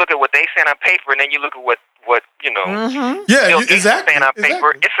like you look at what they saying on paper, and then you look at what you know. Exactly. Saying on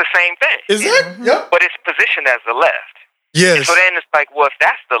paper, it's the same thing. Is that? Yeah. But it's positioned as the left. Yes. And so then it's like, well, if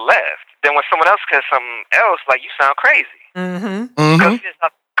that's the left, then when someone else says something else, like, you sound crazy.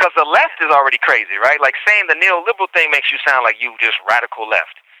 Because the left is already crazy, right? Like, saying the neoliberal thing makes you sound like you just radical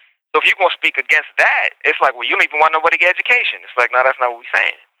left. So if you're going to speak against that, it's like, well, you don't even want nobody to get education. It's like, no, that's not what we're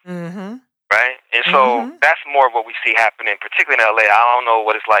saying. Right? And so that's more of what we see happening, particularly in LA. I don't know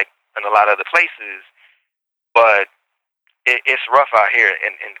what it's like in a lot of other places, but it's rough out here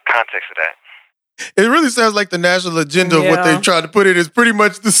in context of that. It really sounds like the national agenda of what they try to put in is pretty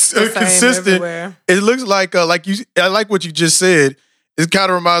much the consistent. Everywhere. It looks like I like what you just said. It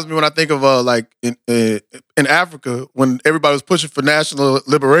kind of reminds me when I think of like in Africa when everybody was pushing for national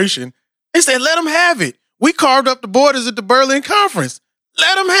liberation. They said, "Let them have it. We carved up the borders at the Berlin Conference.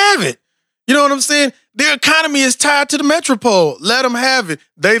 Let them have it." You know what I'm saying? Their economy is tied to the metropole. Let them have it.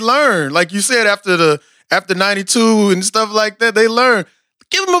 They learn, like you said, after '92 and stuff like that. They learn.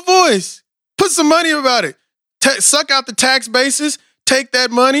 Give them a voice. Put some money about it. Suck out the tax bases. Take that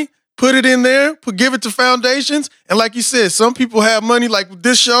money. Put it in there. Give it to foundations. And like you said, some people have money. Like with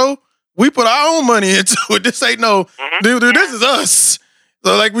this show, we put our own money into it. This ain't no, dude, this is us.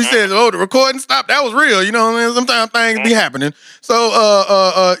 So like we said, the recording stopped. That was real. You know what I mean? Sometimes things be happening.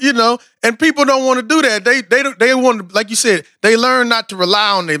 So, you know, and people don't want to do that. They want to, like you said, they learn not to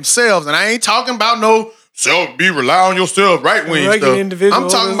rely on themselves. And I ain't talking about no rely on yourself, right-wing stuff. I'm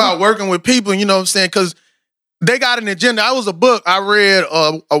talking about working with people, you know what I'm saying? Because they got an agenda. That was a book I read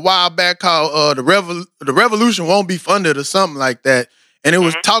a while back called The Revolution Won't Be Funded or something like that. And it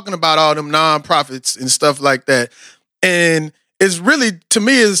was talking about all them nonprofits and stuff like that. And it's really, to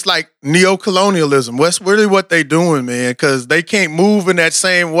me, it's like neo-colonialism. That's really what they doing, man, because they can't move in that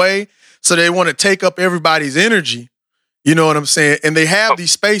same way. So they want to take up everybody's energy. You know what I'm saying? And they have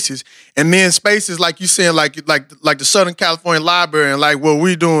these spaces, and then spaces like you saying, like the Southern California Library, and like what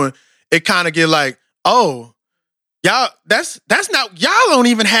we doing, it kind of get like, oh, y'all, that's not, y'all don't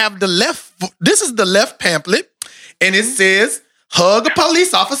even have the left. This is the left pamphlet, and it says hug a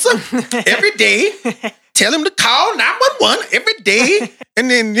police officer every day, tell him to call 911 every day, and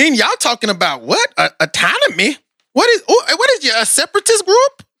then y'all talking about what autonomy? What is your separatist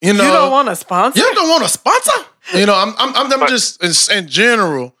group? You know, you don't want a sponsor. You don't want a sponsor. You know, I'm just in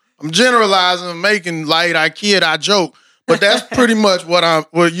general. I'm generalizing, I'm making light. I kid, I joke, but that's pretty much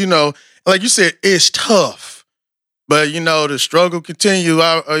what you know, like you said, it's tough, but you know, the struggle continues.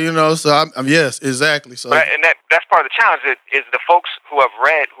 You know, so I'm yes, exactly. So, right, and that's part of the challenge is the folks who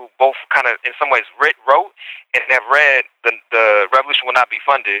both kind of in some ways wrote and have read the Revolution Will Not Be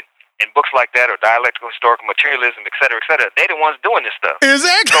Funded. In books like that, or dialectical historical materialism, et cetera, they the ones doing this stuff.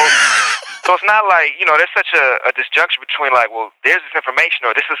 Exactly. So it's not like, you know, there's such a disjunction between like, well, there's this information,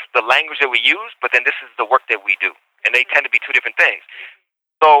 or this is the language that we use, but then this is the work that we do, and they tend to be two different things.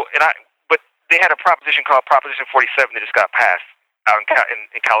 So, but they had a proposition called Proposition 47 that just got passed out in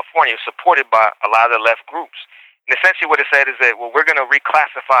California, supported by a lot of the left groups. And essentially, what it said is that, well, we're going to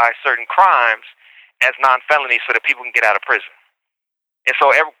reclassify certain crimes as non-felonies so that people can get out of prison. And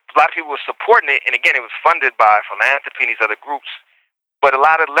so a lot of people were supporting it, and again, it was funded by philanthropy and these other groups. But a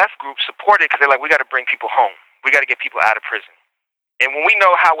lot of left groups supported it because they're like, we got to bring people home. We got to get people out of prison. And when we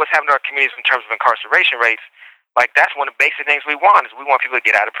know what's happening to our communities in terms of incarceration rates, like that's one of the basic things we want is we want people to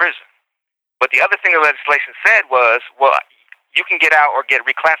get out of prison. But the other thing the legislation said was, well, you can get out or get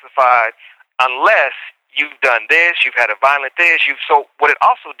reclassified unless you've done this, you've had a violent this. So what it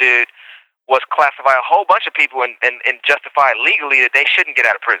also did was classify a whole bunch of people and justify legally that they shouldn't get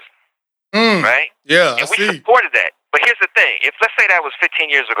out of prison. Right? Yeah, and we supported that. But here's the thing. If, let's say that was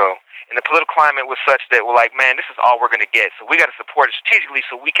 15 years ago, and the political climate was such that we're like, man, this is all we're going to get. So we got to support it strategically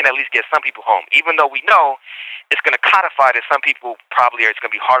so we can at least get some people home. Even though we know it's going to codify that some people probably it's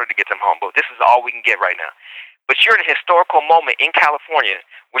going to be harder to get them home. But this is all we can get right now. But you're in a historical moment in California,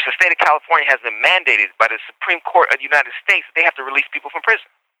 which the state of California has been mandated by the Supreme Court of the United States that they have to release people from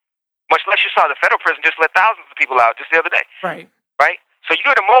prison. Much less you saw the federal prison just let thousands of people out just the other day. Right. So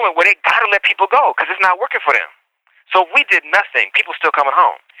you're at a moment where they got to let people go because it's not working for them. So we did nothing. People still coming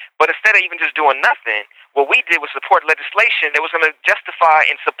home. But instead of even just doing nothing, what we did was support legislation that was going to justify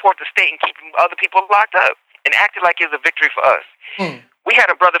and support the state and keep other people locked up and acted like it was a victory for us. We had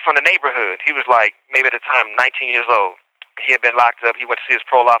a brother from the neighborhood. He was like, maybe at the time, 19 years old. He had been locked up. He went to see his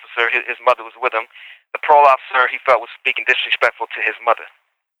parole officer. His mother was with him. The parole officer, he felt, was speaking disrespectful to his mother.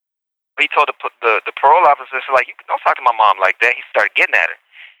 He told the parole officer, like, you don't talk to my mom like that. He started getting at her.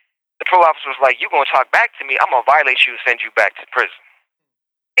 The parole officer was like, you're going to talk back to me, I'm going to violate you and send you back to prison.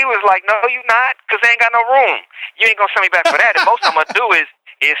 He was like, no, you not, because they ain't got no room. You ain't going to send me back for that. And most I'm going to do is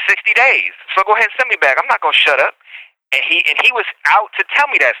 60 days. So go ahead and send me back. I'm not going to shut up. And he was out to tell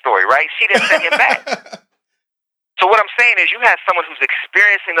me that story, right? She didn't send him back. So what I'm saying is you had someone who's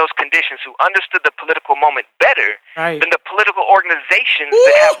experiencing those conditions, who understood the political moment better than the political organizations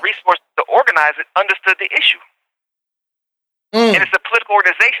that have resources to organize it understood the issue. And it's the political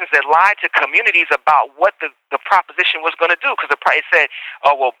organizations that lied to communities about what the proposition was going to do. Because it said,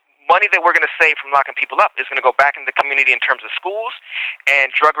 oh, well, money that we're going to save from locking people up is going to go back into the community in terms of schools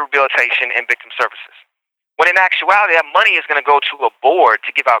and drug rehabilitation and victim services. When in actuality, that money is going to go to a board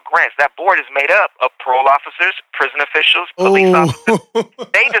to give out grants. That board is made up of parole officers, prison officials, police officers.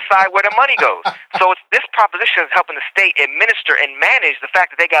 They decide where the money goes. So this proposition is helping the state administer and manage the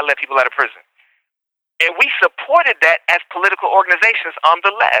fact that they got to let people out of prison. And we supported that as political organizations on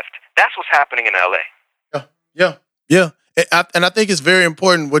the left. That's what's happening in L.A. Yeah. And I think it's very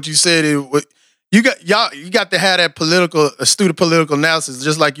important what you said. You got to have that astute political analysis,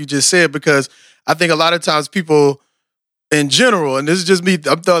 just like you just said, because I think a lot of times people in general, and this is just me,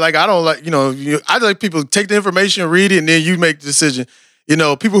 I like people take the information, read it, and then you make the decision.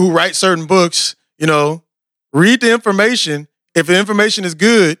 People who write certain books, read the information. If the information is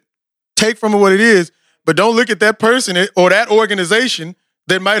good, take from it what it is, but don't look at that person or that organization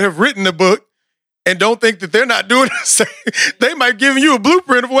that might have written the book and don't think that they're not doing the same. They might give you a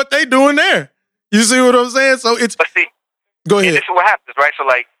blueprint of what they're doing there. You see what I'm saying? So go ahead. This is what happens, right? So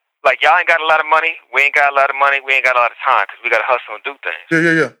like y'all ain't got a lot of money. We ain't got a lot of money. We ain't got a lot of time because we got to hustle and do things.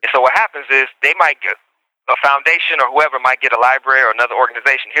 Yeah. And so what happens is they might get a foundation or whoever might get a library or another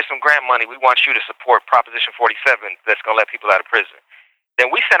organization. Here's some grant money. We want you to support Proposition 47 that's going to let people out of prison. Then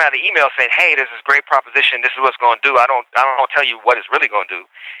we send out an email saying, hey, this is a great proposition. This is what it's going to do. I don't tell you what it's really going to do.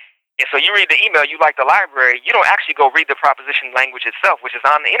 And so you read the email, you like the library, you don't actually go read the proposition language itself, which is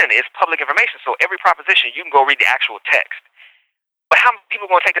on the internet. It's public information. So every proposition, you can go read the actual text. But how many people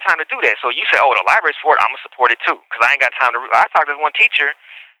are going to take the time to do that? So you say, oh, the library's for it, I'm going to support it too. Because I ain't got time to read. I talked to this one teacher.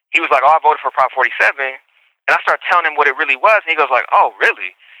 He was like, oh, I voted for Prop 47. And I started telling him what it really was. And he goes like, oh,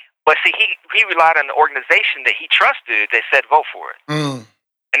 really? But see, he relied on the organization that he trusted that said vote for it.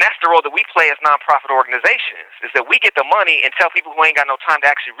 And that's the role that we play as nonprofit organizations, is that we get the money and tell people who ain't got no time to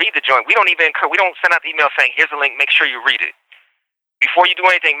actually read the joint. We don't send out the email saying, here's the link, make sure you read it. Before you do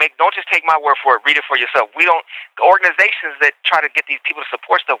anything, don't just take my word for it, read it for yourself. The organizations that try to get these people to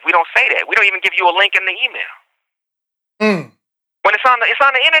support stuff, we don't say that. We don't even give you a link in the email. When it's on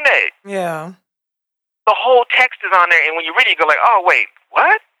the internet. Yeah. The whole text is on there, and when you read it, you go like, oh, wait,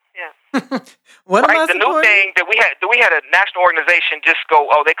 what? Yeah. What right? am I the new thing that we had a national organization just go,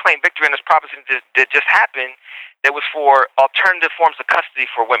 oh, they claim victory in this proposition that just happened that was for alternative forms of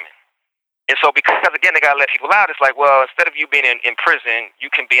custody for women. And so because, again, they got to let people out, it's like, well, instead of you being in prison, you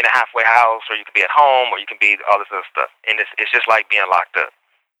can be in a halfway house, or you can be at home, or you can be all this other stuff. And it's just like being locked up,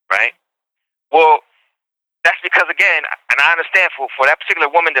 right? Well, that's because, again, and I understand for that particular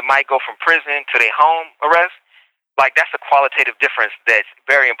woman that might go from prison to their home arrest, like that's a qualitative difference that's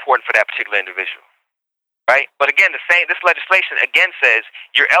very important for that particular individual, right? But again, this legislation again says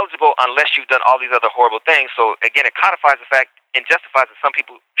you're eligible unless you've done all these other horrible things. So again, it codifies the fact and justifies that some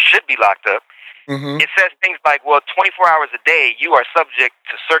people should be locked up. It says things like, well, 24 hours a day, you are subject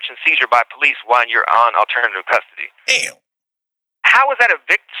to search and seizure by police while you're on alternative custody. Damn. How is that a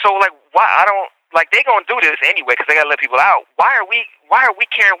So like, why? They gonna do this anyway because they gotta let people out. Why are we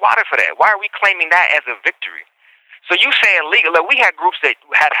carrying water for that? Why are we claiming that as a victory? So you saying legal? Look, we had groups that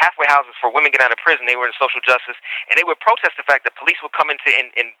had halfway houses for women getting out of prison. They were in social justice, and they would protest the fact that police would come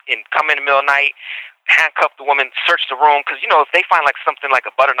come in the middle of the night, handcuff the woman, search the room, because if they find like something like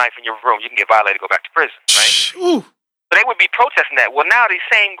a butter knife in your room, you can get violated, go back to prison, right? Ooh. So they would be protesting that. Well, now these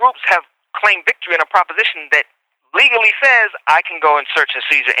same groups have claimed victory in a proposition that legally says I can go and search and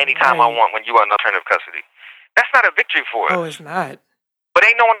seizure anytime I want when you are in alternative custody. That's not a victory for us. Oh, it's not. But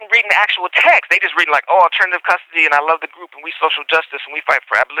ain't no one reading the actual text. They just reading like, oh, alternative custody, and I love the group, and we social justice, and we fight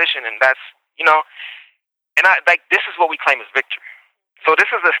for abolition, and that's, and this is what we claim as victory. So this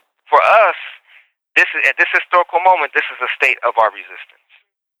is for us, at this historical moment, this is a state of our resistance.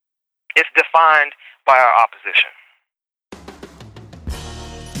 It's defined by our opposition.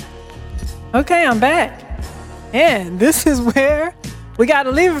 Okay, I'm back. And this is where we got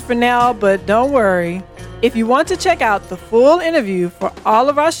to leave it for now, but don't worry. If you want to check out the full interview for all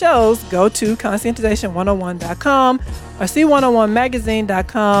of our shows, go to conscientization101.com or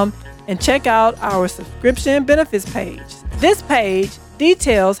c101magazine.com and check out our subscription benefits page. This page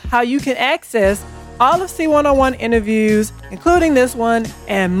details how you can access all of C101 interviews, including this one,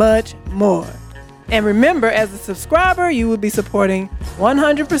 and much more. And remember, as a subscriber, you will be supporting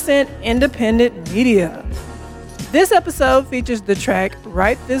 100% independent media. This episode features the track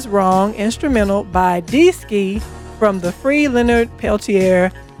Right This Wrong instrumental by D-Ski from the Free Leonard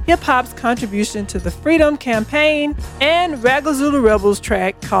Peltier hip-hop's contribution to the Freedom Campaign, and Raggle Zulu Rebels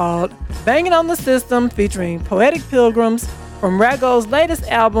track called Banging on the System featuring Poetic Pilgrims from Raggle's latest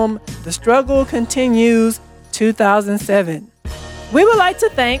album, The Struggle Continues, 2007. We would like to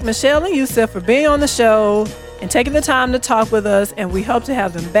thank Michelle and Yusuf for being on the show and taking the time to talk with us, and we hope to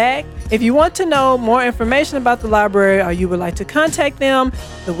have them back. If you want to know more information about the library or you would like to contact them,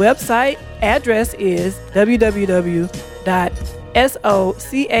 the website address is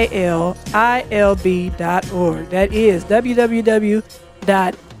www.socalilb.org. That is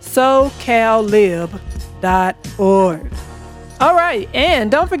www.socallib.org. All right,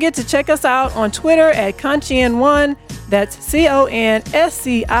 and don't forget to check us out on Twitter at Conscien1. That's CONSCIEN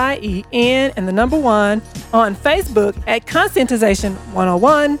and the number 1. On Facebook at Conscientization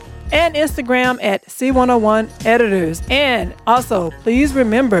 101 and Instagram at C101 Editors. And also, please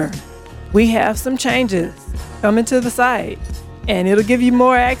remember, we have some changes coming to the site and it'll give you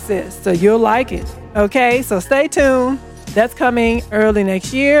more access, so you'll like it. Okay, so stay tuned. That's coming early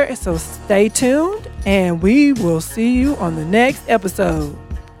next year, so stay tuned and we will see you on the next episode.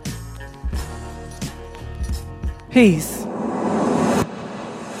 Peace.